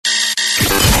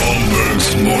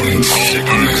Morning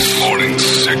sickness. Morning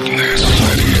sickness.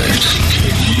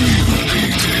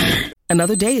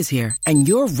 Another day is here, and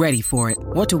you're ready for it.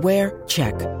 What to wear?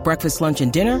 Check. Breakfast, lunch,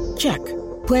 and dinner? Check.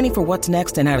 Planning for what's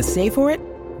next and how to save for it?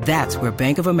 That's where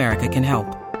Bank of America can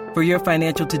help. For your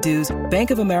financial to-dos, Bank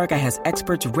of America has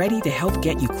experts ready to help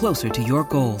get you closer to your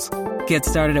goals. Get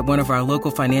started at one of our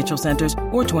local financial centers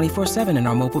or 24/7 in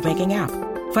our mobile banking app.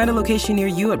 Find a location near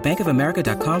you at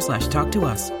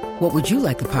bankofamerica.com/talktous. What would you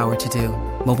like the power to do?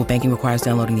 Mobile banking requires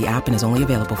downloading the app and is only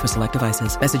available for select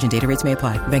devices. Message and data rates may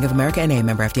apply. Bank of America N.A.,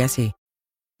 member FDIC.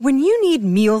 When you need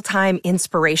mealtime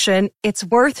inspiration, it's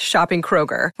worth shopping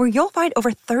Kroger, where you'll find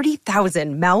over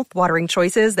 30,000 mouth-watering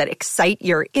choices that excite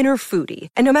your inner foodie.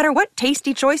 And no matter what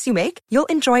tasty choice you make, you'll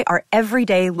enjoy our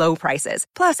everyday low prices,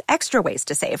 plus extra ways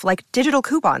to save, like digital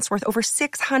coupons worth over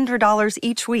 $600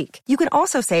 each week. You can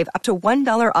also save up to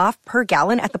 $1 off per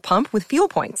gallon at the pump with fuel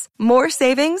points. More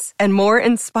savings and more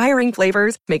inspiring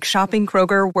flavors make shopping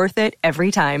Kroger worth it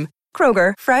every time.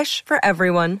 Kroger, fresh for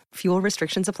everyone. Fuel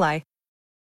restrictions apply.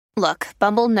 Look,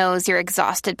 Bumble knows you're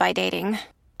exhausted by dating.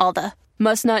 All the,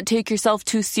 must not take yourself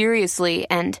too seriously,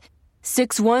 and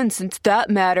 6'1" since that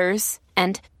matters,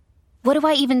 and what do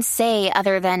I even say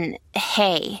other than,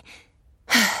 hey?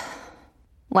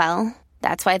 Well,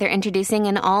 that's why they're introducing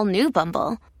an all-new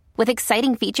Bumble, with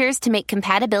exciting features to make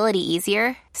compatibility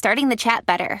easier, starting the chat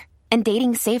better, and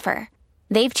dating safer.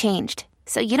 They've changed,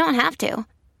 so you don't have to.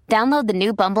 Download the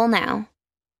new Bumble now.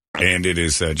 And it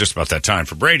is just about that time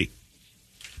for Brady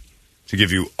to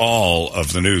give you all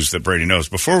of the news that Brady knows.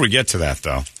 Before we get to that,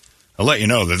 though, I'll let you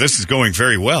know that this is going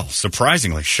very well,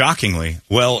 surprisingly, shockingly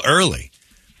well early.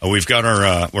 We've got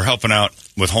we're helping out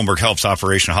with Holmberg Helps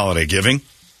Operation Holiday Giving,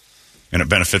 and it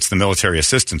benefits the Military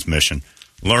Assistance Mission.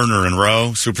 Lerner and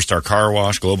Rowe, Superstar Car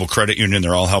Wash, Global Credit Union,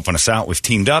 they're all helping us out. We've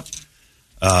teamed up,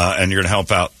 and you're going to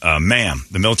help out MAM.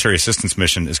 The Military Assistance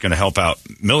Mission is going to help out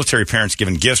military parents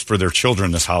giving gifts for their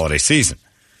children this holiday season.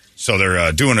 So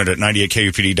they're doing it at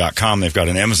 98kupd.com. They've got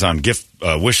an Amazon gift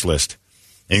wish list.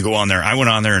 And you go on there. I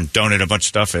went on there and donated a bunch of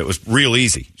stuff. It was real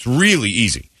easy. It's really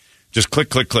easy. Just click,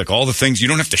 click, click. All the things. You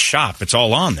don't have to shop. It's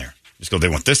all on there. Just go, they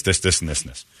want this, this, this, and this,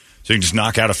 and this. So you can just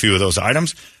knock out a few of those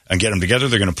items and get them together.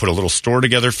 They're going to put a little store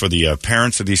together for the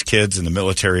parents of these kids, and the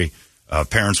military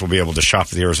parents will be able to shop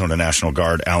at the Arizona National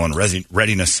Guard Allen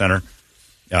Readiness Center.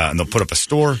 And they'll put up a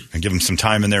store and give them some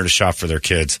time in there to shop for their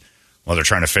kids while they're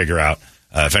trying to figure out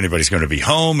if anybody's going to be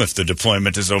home, if the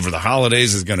deployment is over the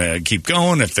holidays, is going to keep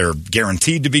going, if they're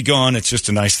guaranteed to be gone. It's just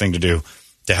a nice thing to do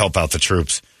to help out the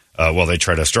troops while they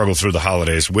try to struggle through the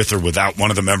holidays with or without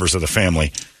one of the members of the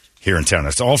family here in town.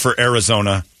 It's all for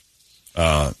Arizona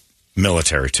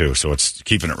military, too, so it's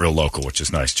keeping it real local, which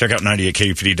is nice. Check out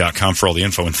 98kupd.com for all the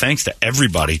info, and thanks to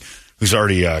everybody who's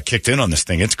already kicked in on this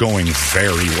thing. It's going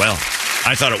very well.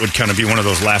 I thought it would kind of be one of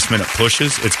those last-minute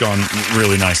pushes. It's gone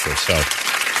really nicely, so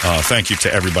thank you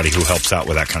to everybody who helps out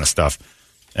with that kind of stuff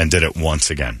and did it once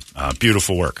again.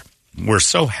 Beautiful work. We're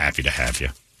so happy to have you.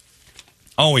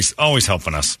 Always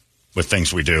helping us with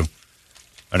things we do.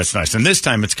 And it's nice. And this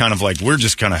time it's kind of like we're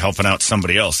just kind of helping out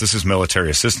somebody else. This is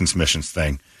Military Assistance Missions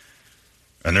thing.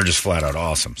 And they're just flat out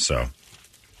awesome. So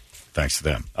thanks to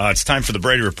them. It's time for the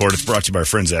Brady Report. It's brought to you by our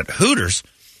friends at Hooters.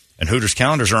 And Hooters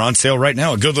calendars are on sale right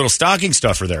now. A good little stocking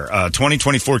stuffer there.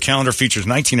 2024 calendar features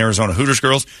 19 Arizona Hooters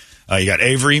girls. You got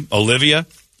Avery, Olivia.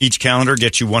 Each calendar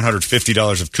gets you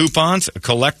 $150 of coupons, a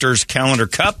collector's calendar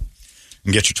cup,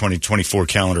 and get your 2024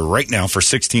 calendar right now for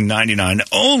 $16.99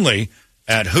 only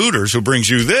at Hooters, who brings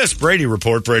you this Brady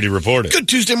Report. Brady reported. Good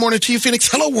Tuesday morning to you, Phoenix.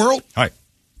 Hello, world. Hi.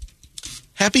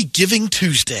 Happy Giving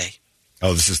Tuesday.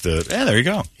 Oh, this is the... Yeah, there you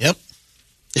go. Yep.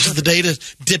 This is the day to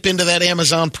dip into that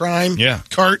Amazon Prime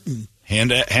cart and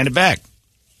hand it back.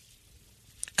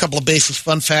 A couple of baseless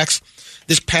fun facts.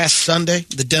 This past Sunday,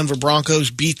 the Denver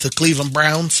Broncos beat the Cleveland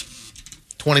Browns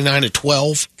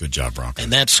 29-12. Good job, Broncos.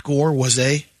 And that score was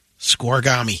a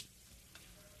scoregami.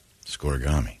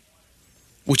 Scoregami.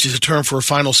 Which is a term for a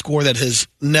final score that has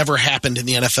never happened in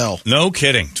the NFL. No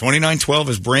kidding. 29-12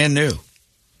 is brand new.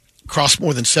 Across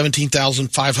more than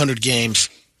 17,500 games.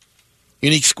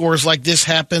 Unique scores like this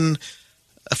happen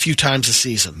a few times a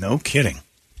season. No kidding.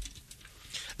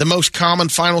 The most common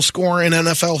final score in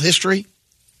NFL history?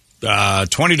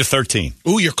 20-13.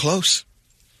 Ooh, you're close.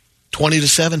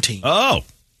 20-17. Oh.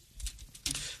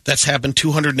 That's happened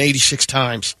 286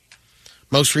 times.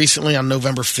 Most recently on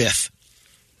November 5th.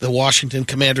 The Washington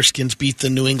Commanderskins beat the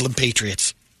New England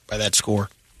Patriots by that score.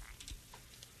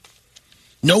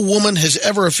 No woman has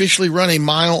ever officially run a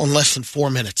mile in less than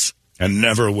 4 minutes. And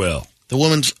never will. The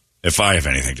woman's... If I have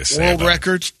anything to say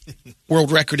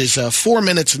world record is 4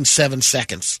 minutes and 7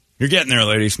 seconds. You're getting there,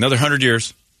 ladies. Another 100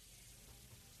 years.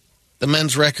 The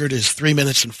men's record is 3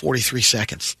 minutes and 43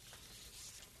 seconds.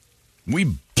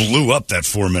 We blew up that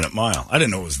 4-minute mile. I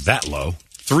didn't know it was that low.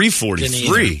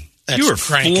 3:43. You were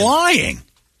cranking. Flying.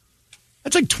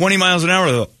 That's like 20 miles an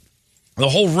hour the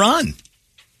whole run.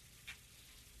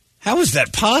 How is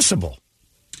that possible?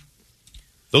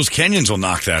 Those Kenyans will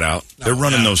knock that out. They're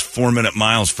running those 4-minute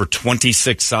miles for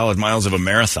 26 solid miles of a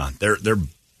marathon. They're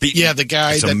beating. Yeah, the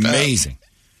guy it's that amazing.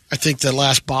 I think the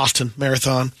last Boston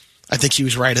marathon, I think he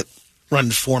was right at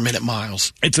running 4-minute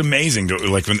miles. It's amazing.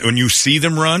 Like when you see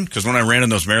them run, because when I ran in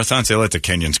those marathons, they let the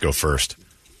Kenyans go first.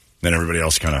 Then everybody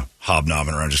else kind of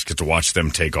hobnobbing around, just get to watch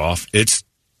them take off.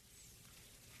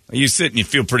 You sit and you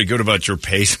feel pretty good about your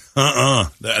pace.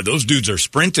 Those dudes are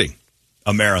sprinting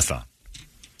a marathon.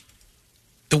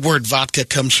 The word vodka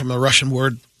comes from a Russian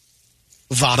word,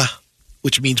 voda,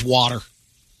 which means water.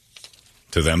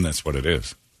 To them, that's what it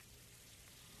is.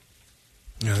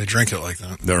 Yeah, they drink it like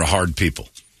that. They're hard people.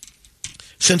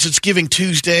 Since it's Giving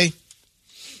Tuesday,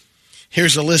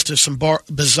 here's a list of some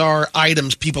bizarre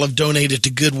items people have donated to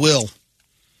Goodwill.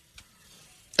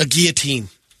 A guillotine.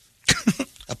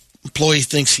 An employee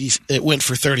thinks it went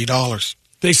for $30.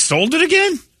 They sold it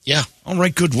again? Yeah. All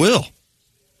right, Goodwill.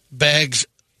 Bags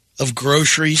of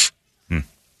groceries.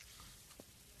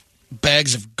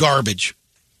 Bags of garbage.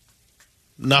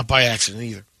 Not by accident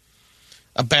either.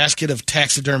 A basket of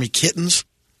taxidermy kittens.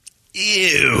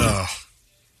 Ew. Ugh.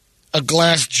 A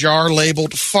glass jar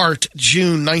labeled Fart,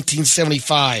 June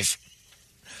 1975.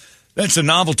 That's a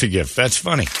novelty gift. That's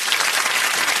funny.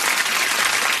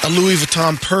 A Louis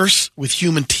Vuitton purse with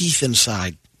human teeth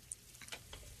inside.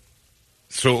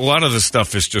 So a lot of the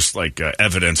stuff is just like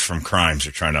evidence from crimes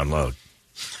they're trying to unload.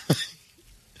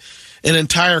 An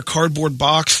entire cardboard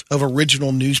box of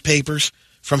original newspapers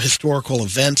from historical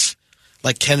events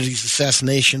like Kennedy's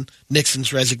assassination,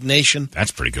 Nixon's resignation.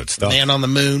 That's pretty good stuff. Man on the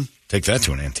Moon. Take that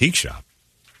to an antique shop.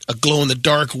 A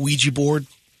glow-in-the-dark Ouija board.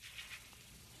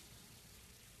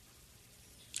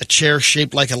 A chair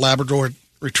shaped like a Labrador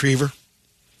retriever.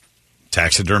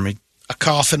 Taxidermy. A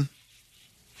coffin.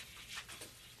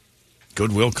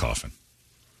 Goodwill coffin.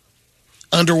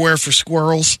 Underwear for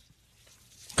squirrels.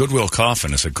 Goodwill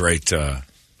Coffin is a great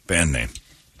band name.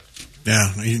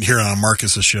 Yeah, you can hear it on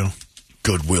Marcus's show.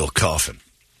 Goodwill Coffin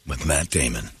with Matt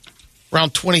Damon.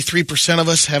 Around 23% of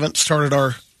us haven't started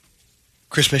our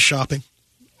Christmas shopping.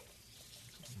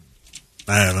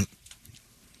 I haven't.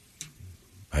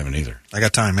 I haven't either. I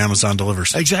got time. Amazon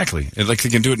delivers. Exactly. Like they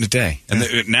can do it in a day.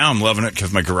 And now I'm loving it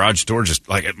because my garage door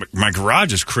my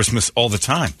garage is Christmas all the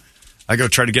time. I go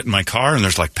try to get in my car and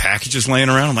there's like packages laying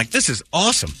around. I'm like, this is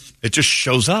awesome. It just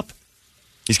shows up.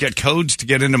 He's got codes to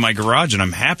get into my garage and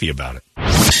I'm happy about it.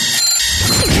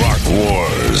 Rock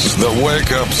Wars, the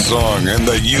wake-up song and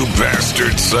the you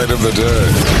bastard sight of the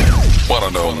day. Want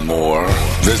to know more?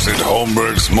 Visit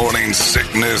Holmberg's Morning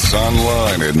Sickness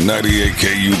online at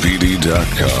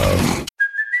 98kupd.com.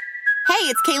 Hey,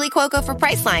 it's Kaylee Cuoco for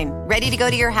Priceline. Ready to go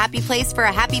to your happy place for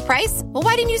a happy price? Well,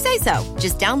 why didn't you say so?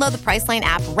 Just download the Priceline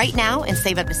app right now and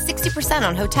save up to 60%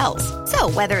 on hotels. So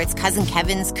whether it's Cousin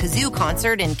Kevin's Kazoo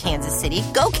Concert in Kansas City,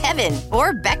 go Kevin,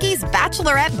 or Becky's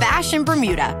Bachelorette Bash in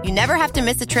Bermuda, you never have to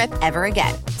miss a trip ever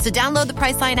again. So download the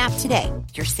Priceline app today.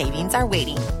 Your savings are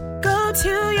waiting. Go to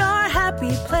your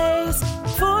happy place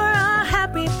for a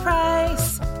happy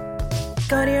price.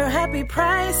 Go to your happy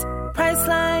price,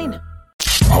 Priceline.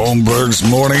 Holmberg's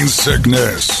Morning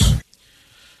Sickness.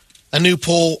 A new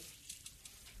poll.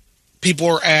 People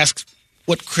were asked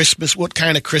what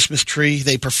kind of Christmas tree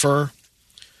they prefer.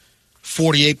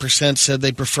 48% said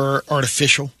they prefer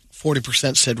artificial.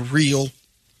 40% said real.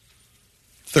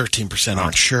 13%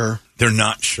 aren't sure. They're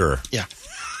not sure. Yeah.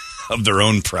 Of their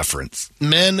own preference.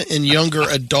 Men and younger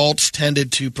adults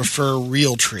tended to prefer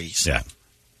real trees. Yeah.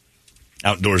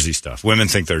 Outdoorsy stuff. Women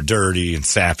think they're dirty and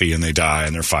sappy and they die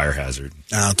and they're fire hazard.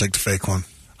 I'll take the fake one.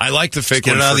 I like the fake Just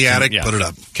one. get it out of the attic, put it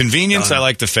up. Convenience, Done. I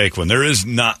like the fake one. There is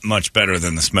not much better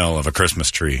than the smell of a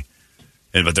Christmas tree,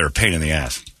 but they're a pain in the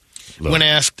ass. Look. When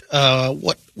asked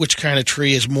which kind of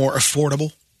tree is more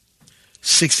affordable,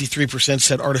 63%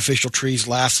 said artificial trees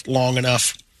last long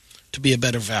enough to be a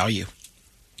better value.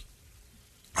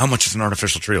 How much is an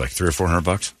artificial tree? Like $300 or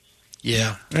 $400?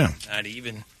 Yeah. Yeah. Not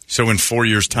even. So in 4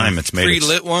 years' time, it's made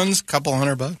Pre-lit ones, couple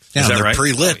 $100. Yeah, Is that they're right?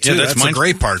 pre-lit, too. Yeah, that's the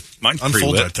great part. Mine's Unfold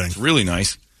pre-lit. that thing. It's really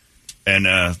nice. And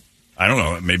I don't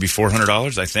know, maybe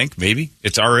 $400, I think, maybe.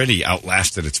 It's already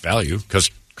outlasted its value because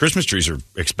Christmas trees are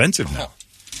expensive now.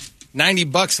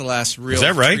 $90 the last real. Is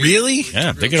that right? tree. Really?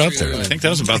 Yeah, they get up there. I think that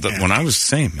was about when I was the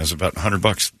same. It was about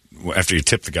 $100 after you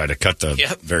tip the guy to cut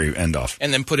the very end off.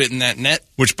 And then put it in that net.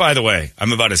 Which, by the way,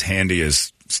 I'm about as handy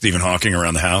as Stephen Hawking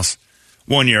around the house.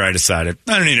 One year I decided,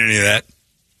 I don't need any of that.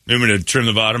 You want me to trim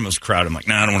the bottom? It was crowded. I'm like,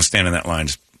 nah, I don't want to stand in that line.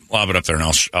 Just lob it up there and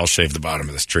I'll shave the bottom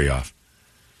of this tree off.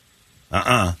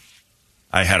 I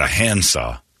had a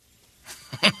handsaw.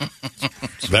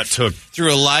 That took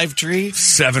Through a live tree?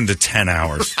 7 to 10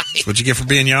 hours. That's what you get for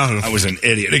being Yahoo. I was an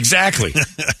idiot. Exactly.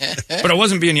 But I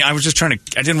wasn't being, I was just I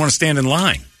didn't want to stand in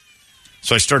line.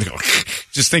 So I started going,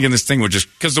 just thinking this thing would just,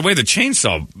 because the way the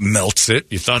chainsaw melts it,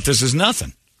 you thought this is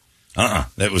nothing. I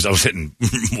was hitting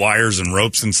wires and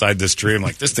ropes inside this tree. I'm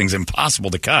like, this thing's impossible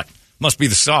to cut. Must be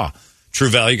the saw. True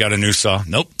Value got a new saw.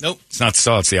 Nope. It's not the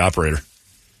saw, it's the operator.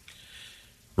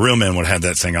 Real man would have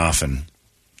that thing off in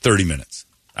 30 minutes.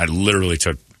 I literally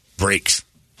took breaks.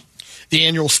 The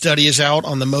annual study is out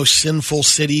on the most sinful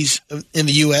cities in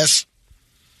the U.S.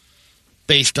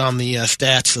 based on the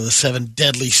stats of the 7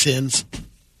 deadly sins.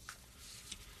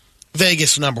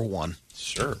 Vegas, number 1.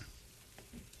 Sure.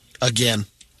 Again.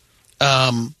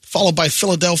 Followed by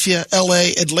Philadelphia,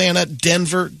 L.A., Atlanta,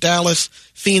 Denver, Dallas,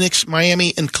 Phoenix,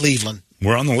 Miami, and Cleveland.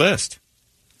 We're on the list.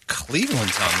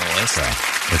 Cleveland's on the list.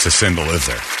 It's a sin to live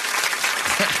there.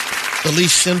 The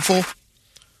least sinful,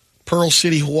 Pearl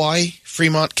City, Hawaii,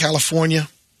 Fremont, California,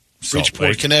 Salt Bridgeport,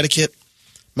 Lake. Connecticut,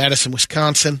 Madison,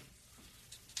 Wisconsin,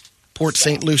 Port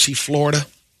St. Lucie, Florida.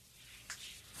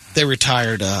 They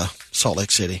retired Salt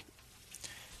Lake City.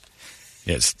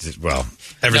 Yes, well,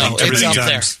 everything. No, it's up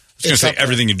there. I was going to say,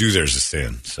 everything you do there is a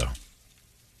sin, so.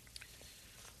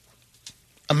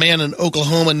 A man in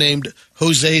Oklahoma named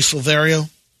Jose Silverio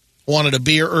wanted a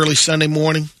beer early Sunday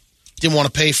morning. Didn't want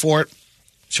to pay for it.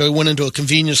 So he went into a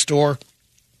convenience store,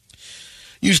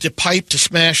 used a pipe to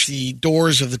smash the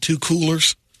doors of the 2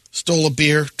 coolers, stole a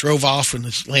beer, drove off in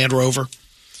his Land Rover.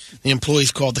 The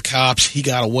employees called the cops. He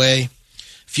got away. A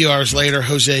few hours later,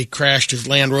 Jose crashed his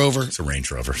Land Rover. It's a Range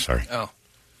Rover, sorry. Oh.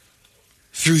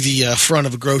 Through the front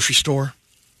of a grocery store.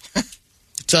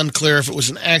 It's unclear if it was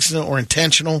an accident or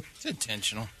intentional. It's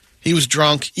intentional. He was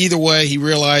drunk. Either way, he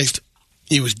realized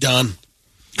he was done.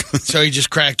 So he just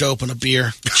cracked open a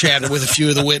beer, chatted with a few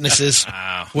of the witnesses,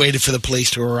 waited for the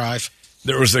police to arrive.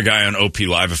 There was a guy on OP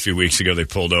Live a few weeks ago they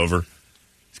pulled over.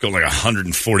 He's going like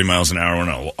 140 miles an hour on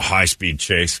a high-speed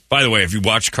chase. By the way, have you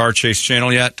watched Car Chase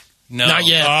Channel yet? No. Not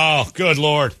yet. Oh, good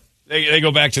Lord. They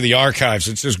go back to the archives.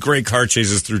 It's just great car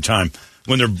chases through time.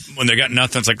 When they got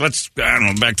nothing, it's like,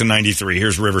 back to 93.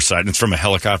 Here's Riverside. And it's from a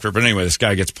helicopter. But anyway, this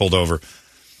guy gets pulled over.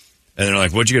 And they're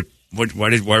like, what'd you get?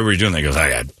 Why were you doing that? He goes,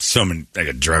 I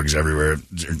got drugs everywhere.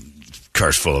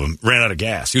 Car's full of them. Ran out of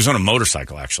gas. He was on a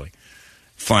motorcycle, actually.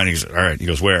 Fine. He goes, all right. He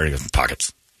goes, where? He goes,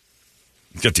 pockets.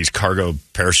 Get these cargo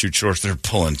parachute shorts. They're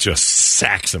pulling just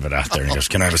sacks of it out there. And he goes,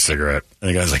 can I have a cigarette? And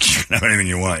the guy's like, you can have anything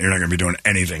you want. You're not going to be doing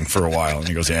anything for a while. And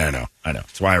he goes, yeah, I know.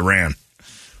 That's why I ran.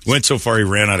 Went so far he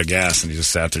ran out of gas, and he just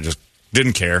sat there, just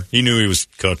didn't care. He knew he was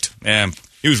cooked. And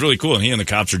he was really cool, and he and the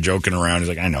cops are joking around. He's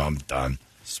like, I know, I'm done.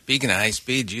 Speaking of high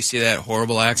speed, did you see that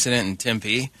horrible accident in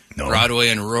Tempe? No. Broadway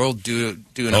and Rural doing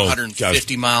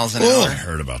 150 miles an I hour.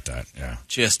 heard about that, yeah.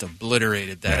 Just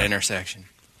obliterated that intersection.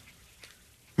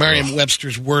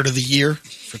 Merriam-Webster's word of the year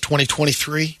for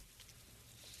 2023.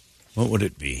 What would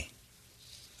it be?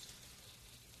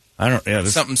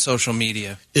 Something social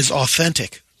media. Is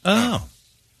authentic. Oh.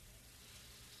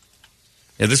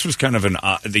 Yeah, this was kind of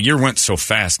the year went so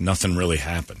fast, nothing really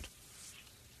happened.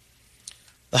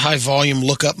 The high volume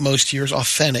lookup most years,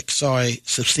 authentic, saw a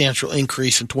substantial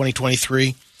increase in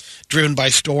 2023, driven by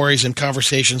stories and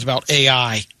conversations about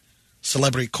AI,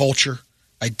 celebrity culture,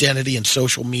 identity, and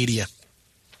social media.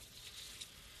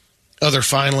 Other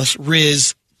finalists,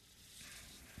 Riz,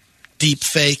 Deep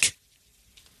Fake,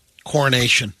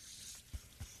 Coronation.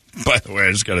 By the way,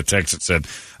 I just got a text that said,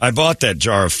 I bought that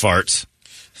jar of farts.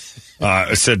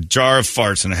 It said jar of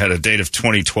farts and it had a date of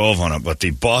 2012 on it, but the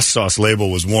boss sauce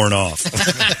label was worn off.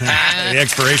 The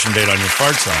expiration date on your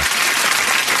fart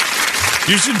sauce.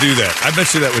 You should do that. I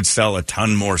bet you that would sell a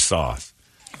ton more sauce.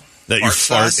 That you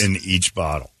fart in each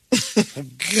bottle.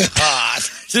 God.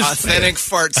 Authentic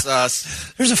fart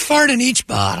sauce. There's a fart in each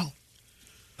bottle.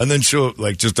 And then show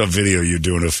like just a video you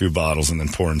doing a few bottles and then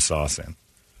pouring sauce in.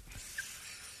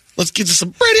 Let's get to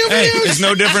some Brady over Hey, here. it's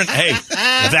no different. Hey,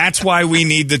 that's why we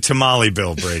need the tamale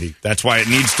bill, Brady. That's why it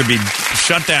needs to be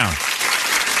shut down.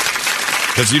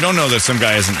 Because you don't know that some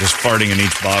guy isn't just farting in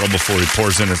each bottle before he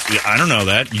pours in. I don't know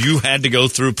that. You had to go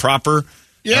through proper,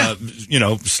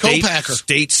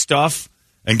 state stuff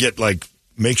and get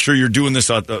make sure you're doing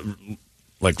this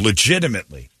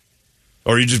legitimately.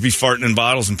 Or you just be farting in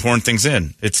bottles and pouring things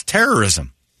in. It's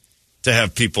terrorism to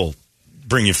have people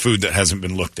bring you food that hasn't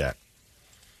been looked at.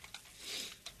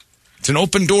 It's an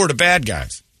open door to bad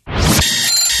guys.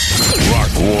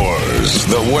 Rock Wars,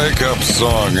 the wake-up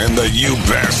song and the you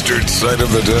bastard sight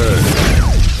of the day.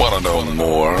 Want to know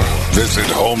more? Visit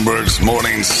Holmberg's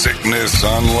Morning Sickness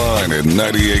online at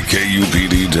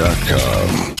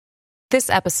 98kupd.com. This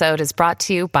episode is brought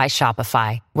to you by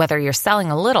Shopify. Whether you're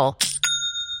selling a little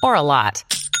or a lot,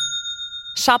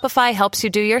 Shopify helps you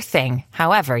do your thing,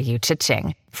 however you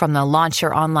cha-ching. From the launch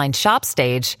your online shop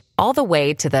stage, all the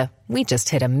way to the we just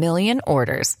hit 1 million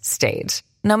orders stage.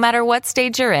 No matter what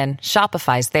stage you're in,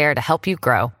 Shopify's there to help you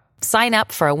grow. Sign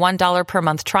up for a $1 per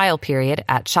month trial period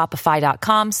at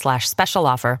shopify.com/special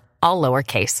offer, all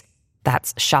lowercase.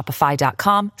 That's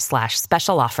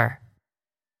shopify.com/special offer.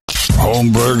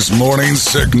 Holmberg's Morning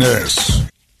Sickness.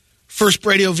 First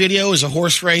radio video is a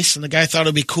horse race, and the guy thought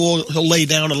it'd be cool. He'll lay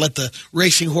down and let the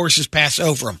racing horses pass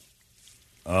over him.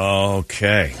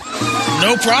 Okay.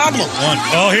 No problem.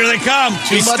 Oh, here they come.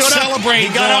 Too much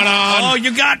celebrating going on. Oh,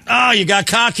 you got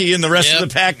cocky, and the rest of the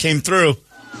pack came through.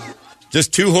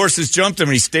 Just 2 horses jumped him,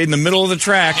 and he stayed in the middle of the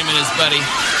track. Him and his buddy.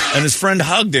 And his friend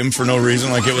hugged him for no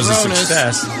reason, like it was a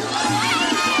success.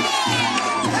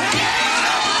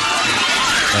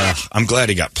 I'm glad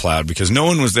he got plowed because no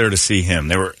one was there to see him.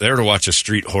 They were there to watch a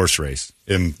street horse race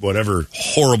in whatever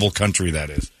horrible country that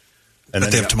is. And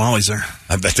they have tamales there.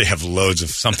 I bet they have loads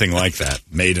of something like that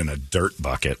made in a dirt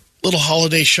bucket. Little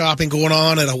holiday shopping going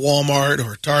on at a Walmart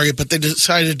or a Target, but they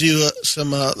decided to do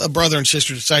a brother and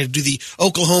sister decided to do the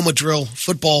Oklahoma drill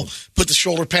football, put the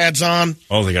shoulder pads on.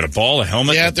 Oh, they got a ball, a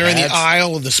helmet? Yeah, they're pads. in the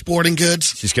aisle of the sporting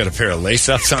goods. She's got a pair of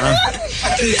lace-ups on.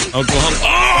 Oklahoma.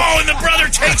 Oh, and the brother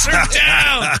takes her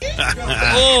down.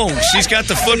 Oh, she's got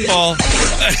the football.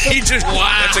 He just,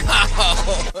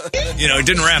 it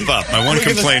didn't wrap up. My one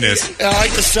complaint is. I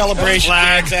like the celebration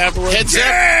flags afterwards.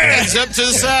 Heads up to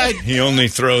the side. He only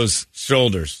throws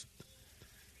shoulders.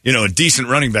 A decent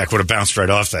running back would have bounced right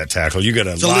off that tackle. You got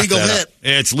to lock legal that hit. up.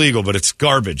 It's legal, but it's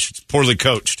garbage. It's poorly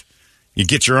coached. You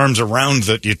get your arms around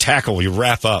you tackle, you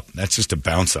wrap up. That's just a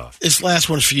bounce off. This last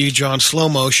one's for you, John. Slow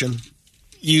motion.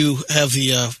 You have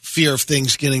the fear of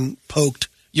things getting poked,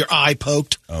 your eye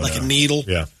poked like a needle.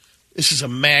 Yeah. This is a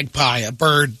magpie, a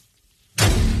bird.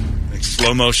 Like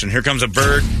slow motion. Here comes a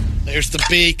bird. There's the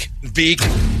beak.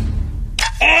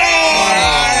 Oh!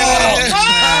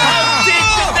 How deep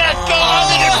did that go?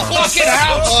 Under the fucking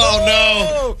house? Oh,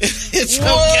 no. It's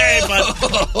okay,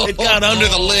 but it got under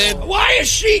the lid. Why is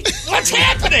she? What's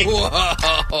happening?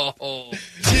 Whoa.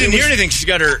 She didn't hear anything. She's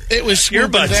got her It was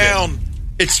swooping earbuds down.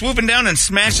 It's swooping down and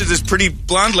smashes this pretty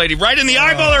blonde lady right in the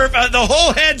eyeball. The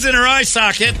whole head's in her eye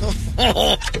socket.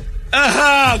 Oh,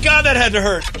 God, that had to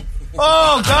hurt.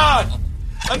 Oh, God.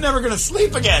 I'm never going to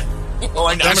sleep again. Oh,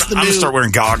 I'm going to start wearing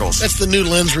goggles. That's the new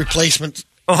lens replacement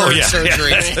Yeah.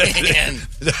 surgery.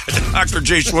 Dr.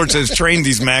 J. Schwartz has trained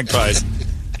these magpies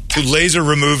to laser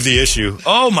remove the issue.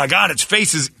 Oh, my God, its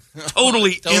face is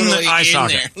totally in the eye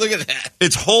socket. There. Look at that.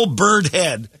 Its whole bird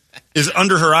head is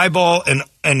under her eyeball and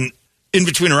in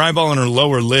between her eyeball and her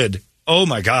lower lid. Oh,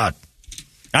 my God.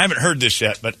 I haven't heard this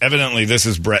yet, but evidently this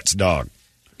is Brett's dog.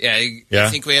 Yeah, I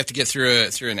think we have to get through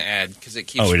an ad because it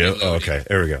keeps. Oh, we do. reloading. Oh, okay,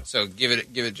 there we go. So give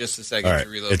it just a second to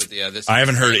reload. But I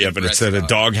haven't heard it yet, but it said a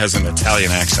dog has an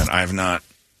Italian accent. I have not.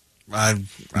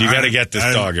 You got to get this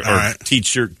dog, or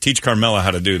teach Carmela how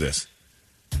to do this.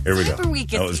 Here we go.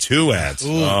 That was 2 ads.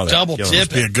 Ooh, double tip.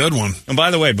 Must be a good one. And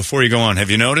by the way, before you go on, have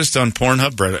you noticed on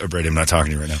Pornhub, Brady, I'm not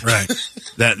talking to you right now. Right.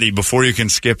 That the before you can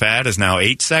skip ad is now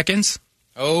 8 seconds.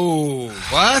 Oh,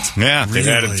 what? Yeah, they've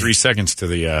Really? added 3 seconds to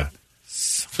the.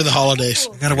 For the holidays.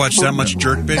 Got to watch that much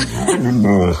jerk bait.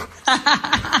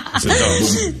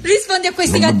 Rispondi a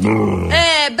questi cattivi.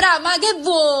 Bravo, ma che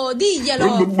vuoi?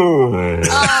 Diglielo.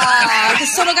 Che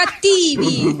sono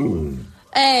cattivi.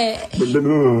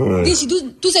 Dici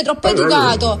tu sei troppo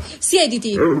educato.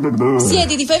 Siediti,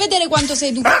 fai vedere quanto sei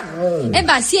educato. E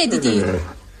vai, siediti.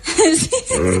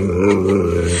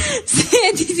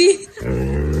 Siediti.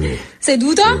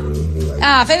 Seduto?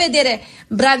 Fai vedere.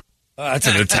 Bravi. That's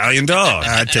an Italian dog.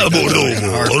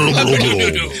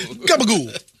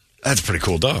 Gabagool. That's a pretty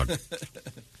cool dog.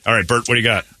 All right, Bert, what do you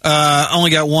got?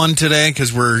 Only got one today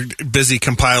because we're busy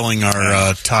compiling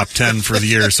our top 10 for the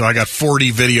year. So I got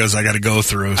 40 videos I got to go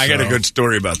through. I got a good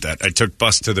story about that. I took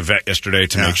Bus to the vet yesterday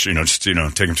to make sure,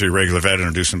 take him to a regular vet,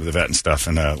 introduce him to the vet and stuff.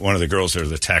 And one of the girls there,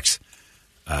 the techs,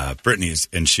 Brittany,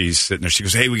 and she's sitting there. She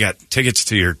goes, "Hey, we got tickets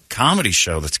to your comedy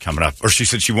show that's coming up." Or she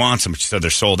said she wants them, but she said they're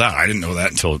sold out. I didn't know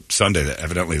that until Sunday. That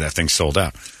evidently that thing's sold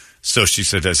out. So she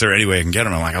said, "Is there any way I can get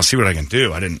them?" I'm like, "I'll see what I can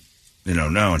do." I didn't,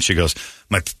 know. And she goes,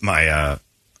 "My, I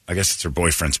guess it's her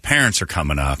boyfriend's parents are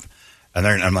coming up," and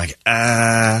I'm like,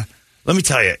 "Let me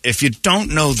tell you, if you don't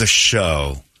know the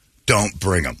show, don't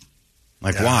bring them."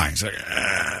 Like, why? It's like,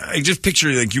 I just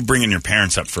picture like you bringing your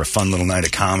parents up for a fun little night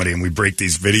of comedy, and we break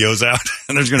these videos out,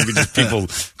 and there's going to be just people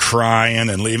crying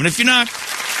and leaving. If you're not,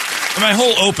 my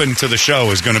whole open to the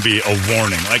show is going to be a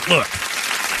warning. Like, look,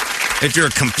 if you're a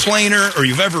complainer or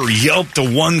you've ever yelped a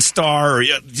 1-star, or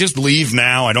just leave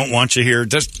now. I don't want you here.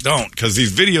 Just don't, because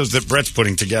these videos that Brett's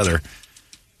putting together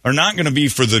are not going to be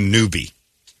for the newbie.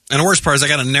 And the worst part is I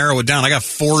got to narrow it down. I got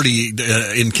 40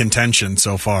 in contention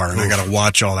so far, and I got to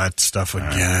watch all that stuff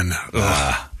again.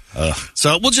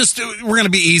 So we're going to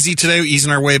be easy today,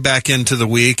 easing our way back into the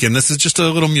week, and this is just a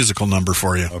little musical number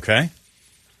for you. Okay.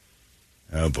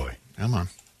 Oh, boy. Come on.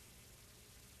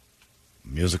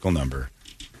 Musical number.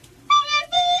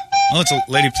 Oh, it's a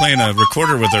lady playing a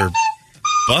recorder with her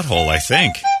butthole, I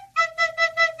think.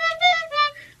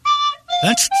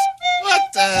 That's... What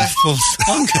the? Full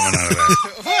song coming out of that.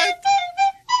 What?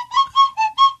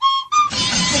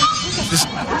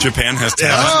 Japan has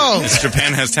talent. Oh.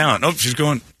 Japan has talent. Oh, she's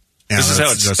going... Yeah, this is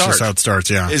how it starts. That's just how it starts,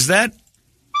 yeah. Is that...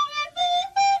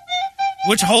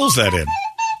 Which hole's that in?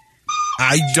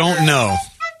 I don't know.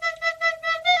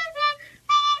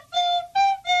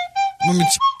 I mean,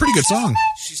 it's a pretty good song.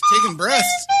 She's taking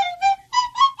breaths.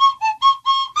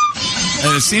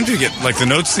 And it seemed to get, like, the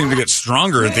notes seemed to get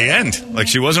stronger at the end. Like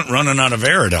she wasn't running out of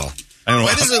Aerodel. I don't know.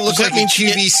 Why does it look like a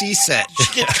QVC set? Did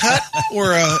she get cut,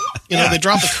 or they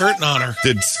drop a curtain on her?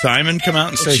 Did Simon come out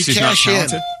and say she's not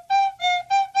talented?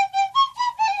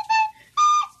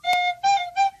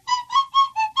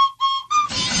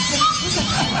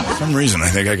 For some reason, I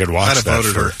think I could watch that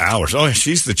for hours. Oh,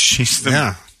 she's the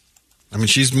yeah. I mean,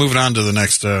 she's moving on to the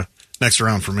next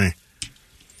round for me.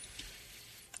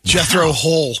 Jethro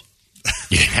Hull.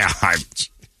 Yeah, I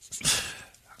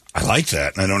like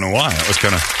that, and I don't know why. That was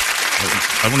kind of.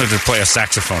 I wanted to play a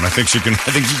saxophone. I think she's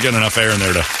got enough air in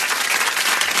there to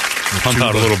pump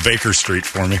out a little Baker Street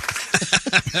for me.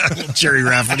 Jerry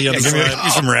Rafferty on the side. Give me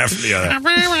some Rafferty on that.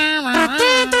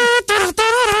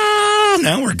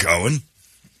 Now we're going,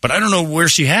 but I don't know where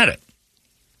she had it.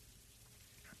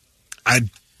 I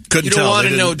couldn't tell. Want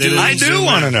to know? I do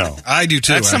want to know. I do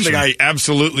too. That's something I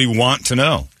absolutely want to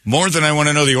know. More than I want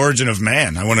to know the origin of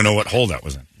man. I want to know what hole that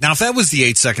was in. Now, if that was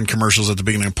the 8-second commercials at the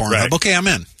beginning of Pornhub, right. Okay, I'm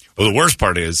in. Well, the worst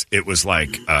part is it was like,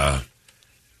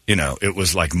 it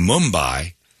was like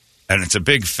Mumbai, and it's a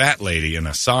big fat lady in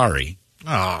a sari.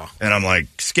 Oh. And I'm like,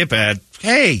 skip ad.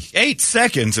 Hey, 8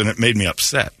 seconds, and it made me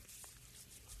upset.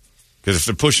 Because if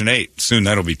they're pushing 8, soon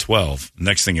that'll be 12.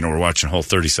 Next thing you know, we're watching whole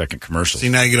 30-second commercials. See,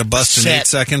 now you get a bust in 8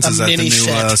 seconds? Is that the new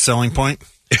selling point?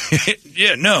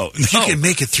 Yeah, no. You can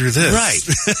make it through this. Right.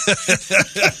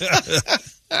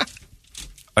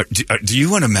 Do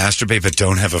you want to masturbate but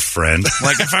don't have a friend?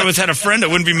 Like, if I had a friend, I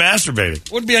wouldn't be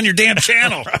masturbating. Wouldn't be on your damn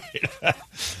channel. Right.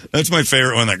 That's my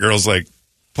favorite one. That girl's like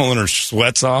pulling her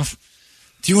sweats off.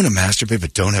 Do you want to masturbate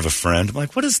but don't have a friend? I'm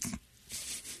like, what is...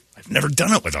 I've never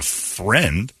done it with a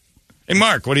friend. Hey,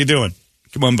 Mark, what are you doing?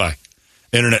 Come on by.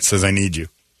 Internet says I need you.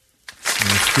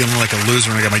 I'm feeling like a loser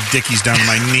when I got my dickies down to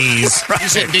my knees. Right.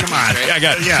 Come on. Right? I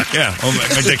got it. Yeah. Oh,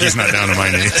 my dickie's not down to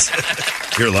my knees.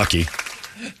 You're lucky.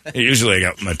 Usually I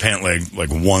got my pant leg,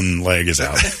 like one leg is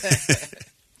out.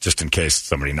 Just in case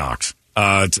somebody knocks.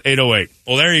 It's 8:08.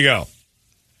 Well, there you go.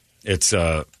 It's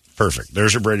perfect.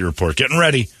 There's your Brady Report. Getting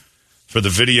ready for the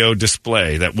video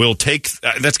display that will take...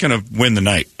 that's going to win the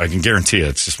night. I can guarantee it.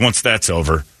 It's just once that's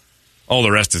over... All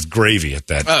the rest is gravy at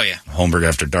that Holmberg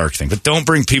After Dark thing. But don't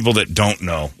bring people that don't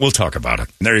know. We'll talk about it.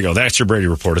 There you go. That's your Brady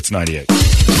Report. It's 98.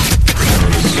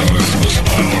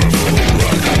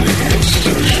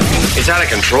 It's out of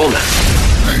control now.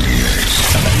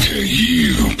 98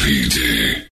 TUE.